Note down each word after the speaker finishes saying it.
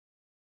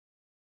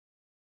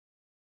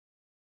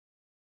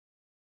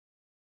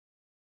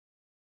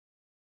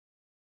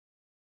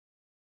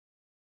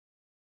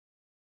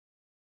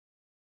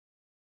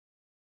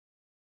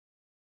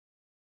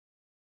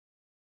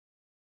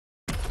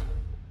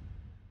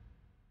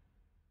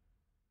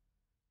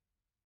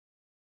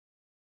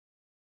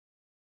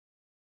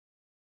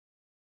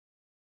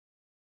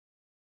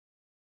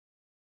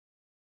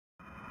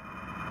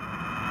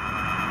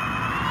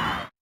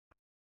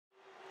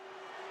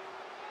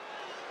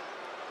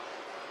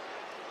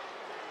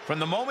From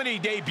the moment he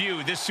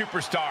debuted, this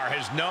superstar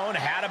has known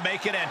how to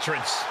make an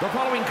entrance. The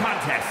following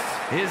contest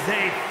is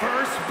a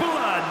first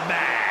blood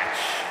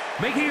match.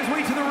 Making his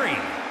way to the ring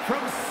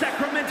from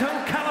Sacramento,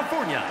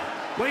 California,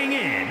 weighing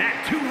in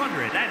at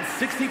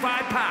 265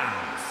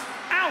 pounds,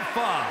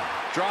 Alpha.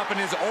 Dropping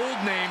his old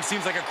name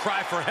seems like a cry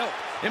for help.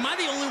 Am I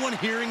the only one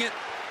hearing it?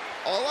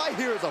 All I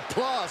hear is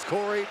applause,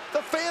 Corey.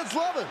 The fans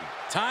love him.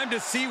 Time to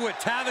see what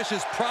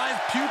Tavish's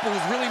prized pupil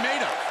is really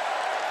made of.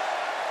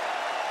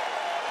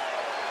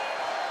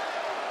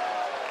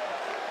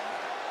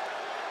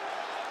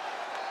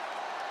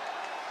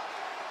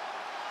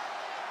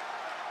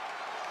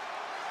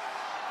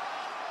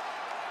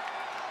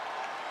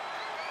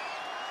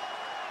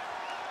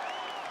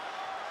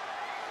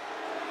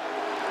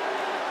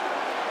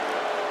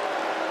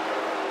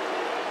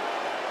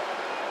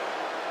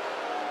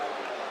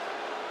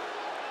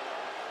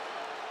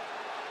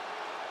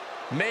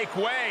 Make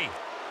way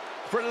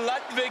for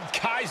Ludwig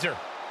Kaiser.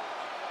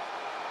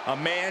 A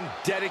man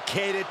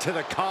dedicated to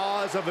the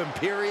cause of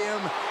Imperium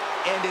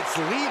and its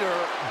leader,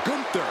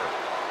 Gunther,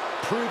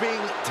 proving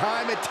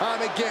time and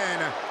time again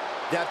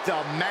that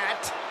the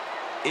mat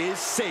is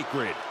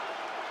sacred.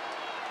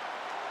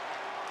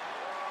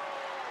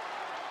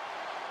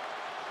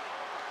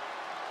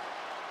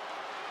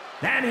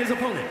 And his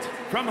opponent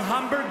from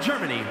Hamburg,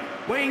 Germany,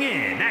 weighing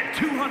in at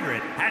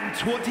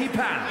 220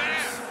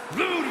 pounds,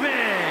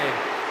 Ludwig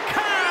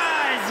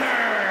Kaiser.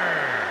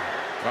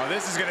 Oh,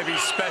 this is going to be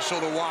special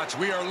to watch.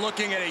 We are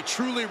looking at a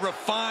truly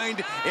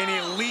refined and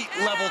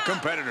elite-level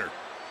competitor.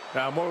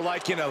 More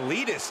like an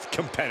elitist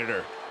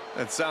competitor.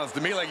 That sounds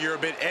to me like you're a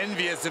bit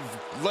envious of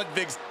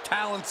Ludwig's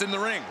talents in the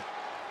ring.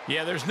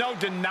 Yeah, there's no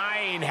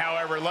denying,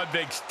 however,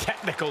 Ludwig's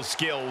technical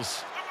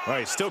skills. Well,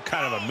 he's still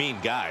kind of a mean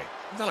guy.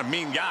 He's not a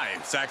mean guy,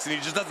 Saxon. He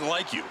just doesn't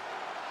like you.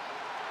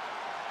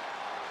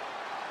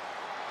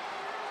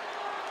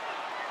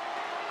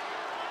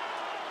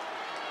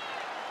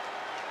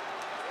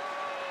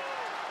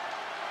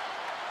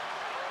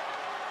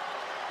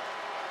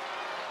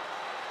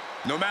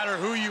 No matter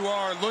who you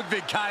are,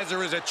 Ludwig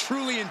Kaiser is a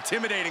truly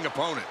intimidating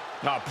opponent.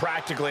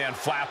 Practically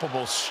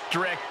unflappable,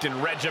 strict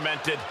and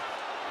regimented.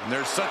 And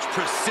there's such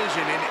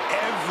precision in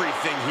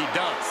everything he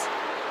does.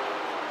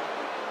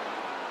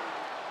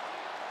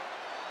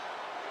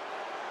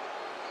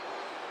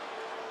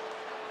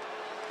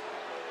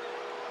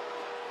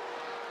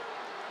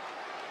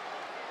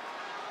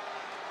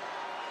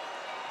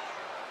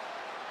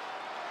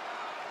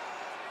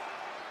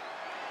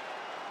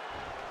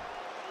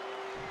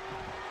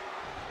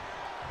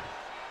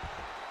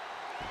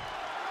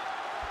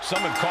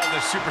 Some have called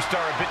this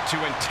superstar a bit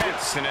too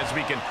intense, and as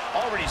we can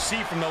already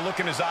see from the look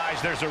in his eyes,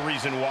 there's a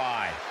reason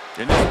why.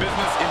 In this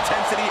business,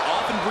 intensity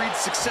often breeds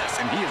success,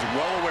 and he is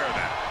well aware of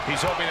that. He's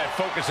hoping that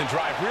focus and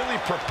drive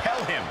really propel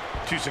him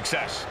to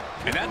success.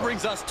 And that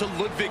brings us to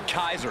Ludwig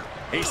Kaiser,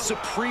 a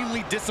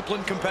supremely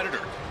disciplined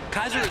competitor.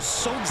 Kaiser is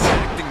so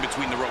exacting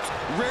between the ropes,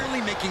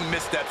 rarely making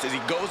missteps as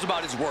he goes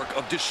about his work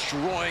of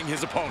destroying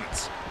his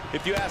opponents.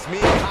 If you ask me,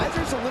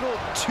 Kaiser's a little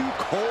too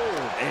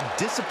cold and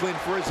disciplined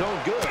for his own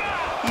good.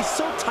 He's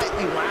so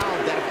tightly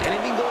wound that if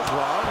anything goes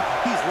wrong,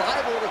 he's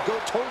liable to go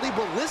totally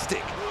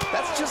ballistic.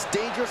 That's just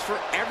dangerous for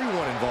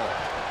everyone involved.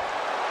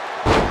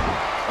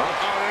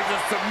 Uh-oh, there's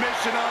a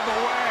submission on the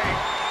way.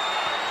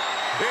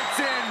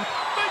 It's in.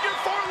 Figure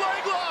four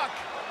leg lock.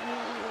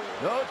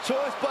 No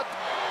choice but...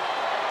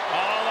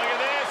 Oh, look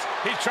at this.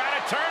 He's trying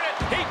to turn it.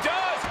 He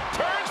does.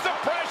 Turns the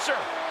pressure.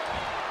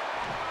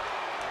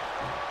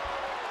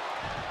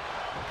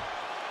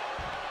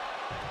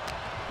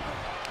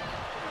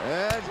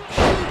 And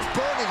huge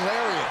burning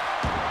lariat.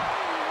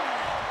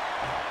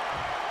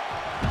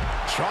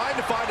 Trying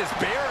to find his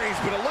bearings,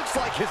 but it looks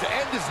like his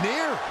end is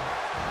near.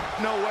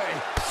 No way.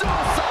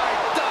 Suicide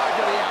dive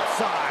to the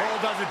outside. Cole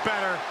does it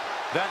better.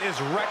 That is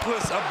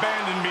reckless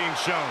abandon being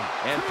shown.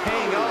 And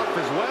paying off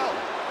as well.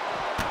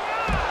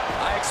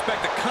 I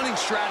expect a cunning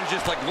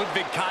strategist like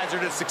Ludwig Kaiser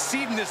to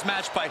succeed in this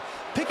match by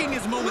picking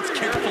his moments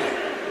carefully.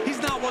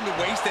 He's not one to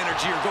waste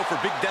energy or go for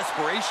big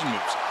desperation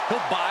moves.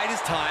 He'll bide his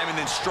time and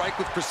then strike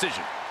with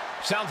precision.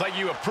 Sounds like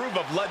you approve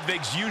of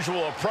Ludwig's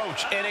usual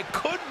approach, and it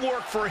could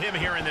work for him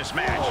here in this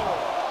match.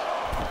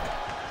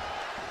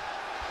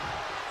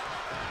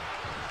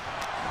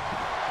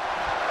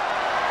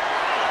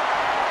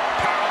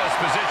 Powerless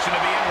position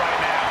to be in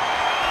right now.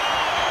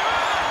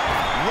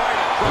 Right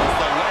across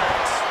the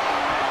larynx.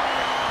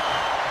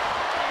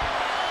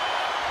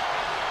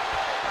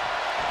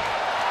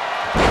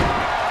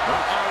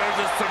 Uh-oh,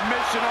 there's a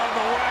submission on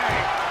the way.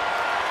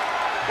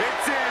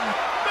 It's in.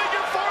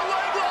 Figure four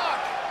leg lock.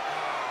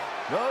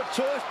 No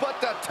choice but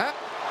to tap.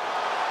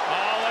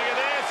 Oh, look at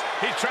this.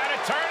 He's trying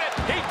to turn it.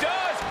 He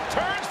does.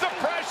 Turns the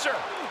pressure.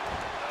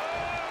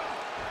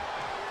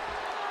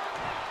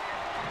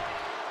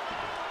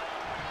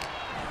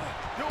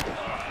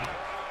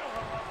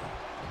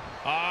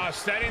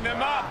 Setting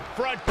them up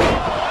for a double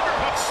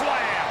underhook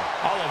slam.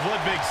 All of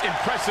Ludwig's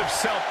impressive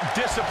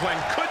self-discipline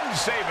couldn't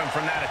save him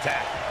from that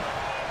attack.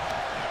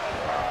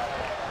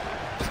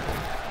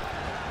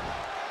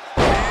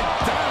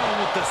 And down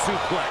with the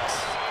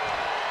suplex.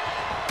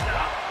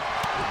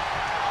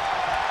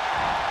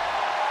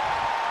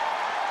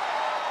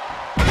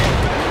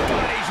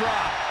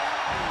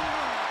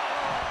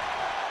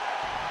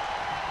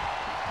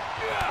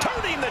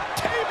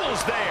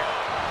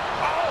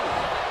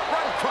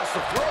 across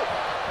the throat.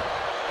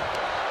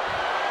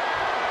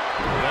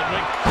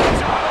 Ludwig.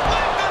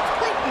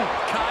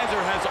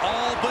 Kaiser has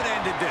all but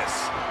ended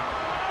this.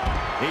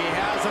 He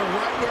has him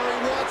right where he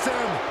wants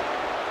him.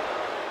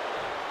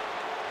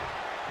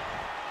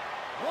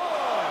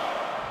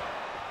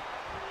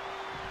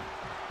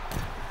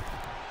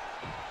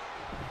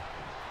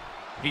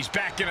 He's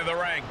back into the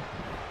ring.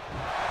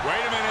 Wait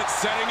a minute,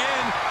 setting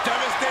in.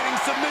 Devastating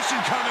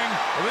submission coming.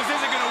 Well, this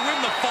isn't going to win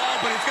the fall,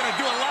 but it's going to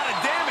do a lot of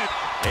damage.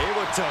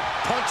 Able to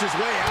punch his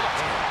way out.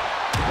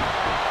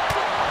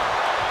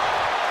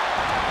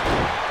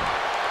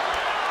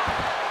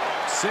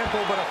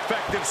 Simple but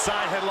effective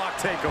side headlock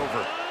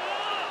takeover.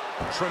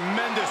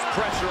 Tremendous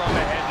pressure on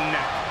the head and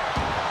neck.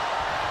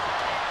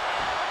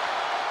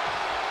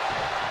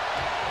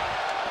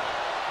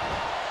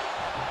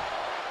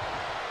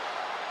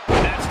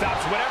 That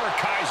stops whatever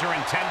Kaiser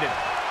intended.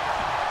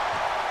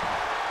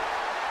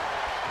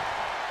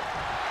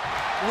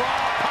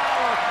 Raw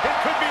power. It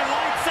could be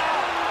lights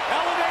out.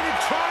 Elevated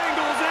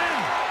triangles in.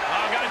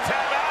 Oh, got to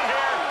tap out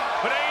here,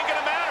 but it ain't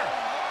going to matter.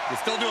 You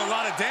still do a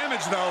lot of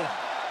damage, though.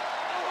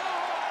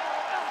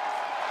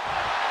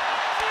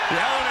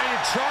 The elevated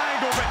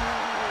triangle, but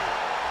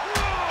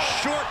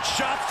short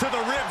shots to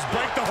the ribs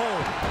break the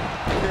hold.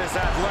 This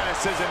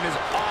athleticism is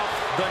off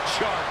the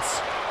charts.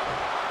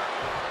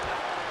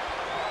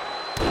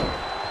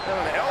 And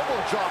an elbow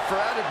drop for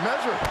added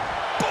measure.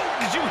 Boom!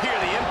 Did you hear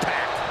the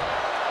impact?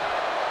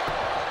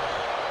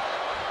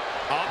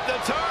 Up the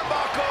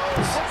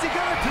turnbuckles. What's he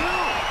gonna do?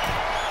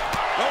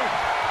 Oh!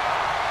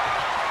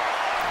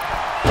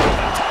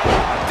 The top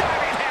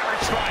diving hammer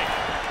strike.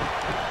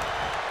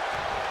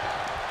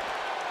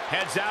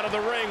 Heads out of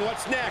the ring.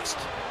 What's next?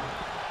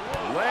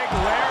 Leg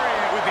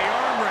lariat with the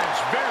arm wrench.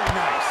 Very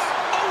nice.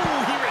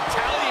 Oh, he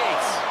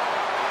retaliates.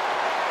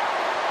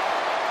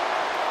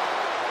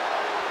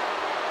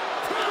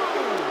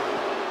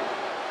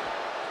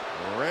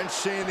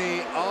 Wrenching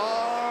the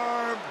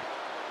arm.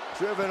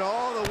 Driven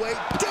all the way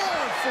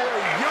down for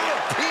a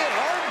European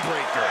arm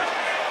breaker.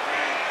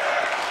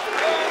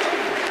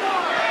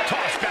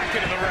 Tossed back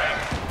into the ring.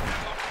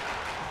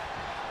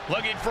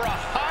 Looking for a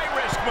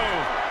high-risk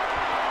move.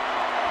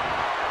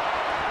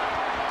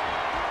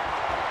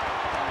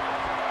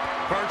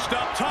 Perched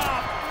up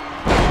top.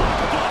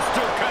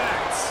 Buster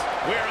connects.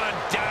 We're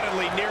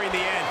undoubtedly nearing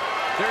the end.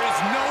 There is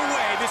no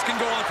way this can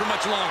go on for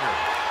much longer.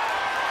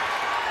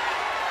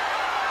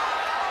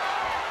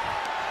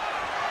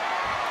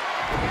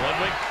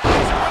 Ludwig.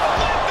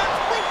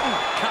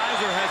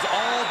 Kaiser has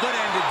all but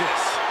ended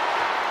this.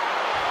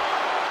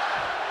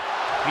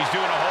 He's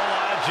doing a whole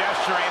lot of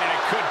gesturing, and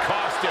it could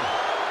cost him.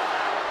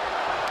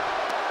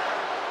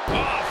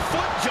 Oh,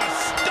 foot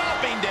just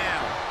stomping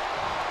down.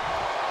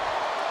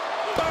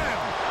 Bam!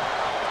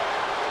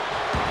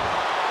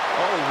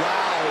 Oh,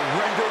 wow.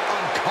 Rendered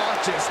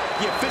unconscious.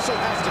 The official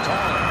has to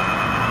call him.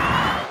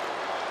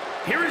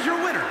 Here is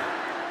your winner,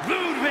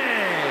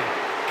 Ludwig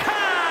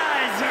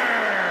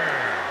Kaiser.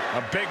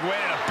 A big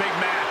win, a big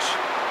match.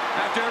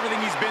 After everything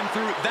he's been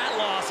through, that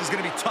loss is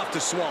going to be tough to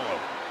swallow.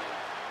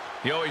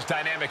 The always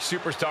dynamic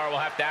superstar will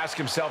have to ask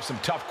himself some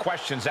tough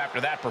questions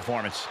after that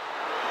performance.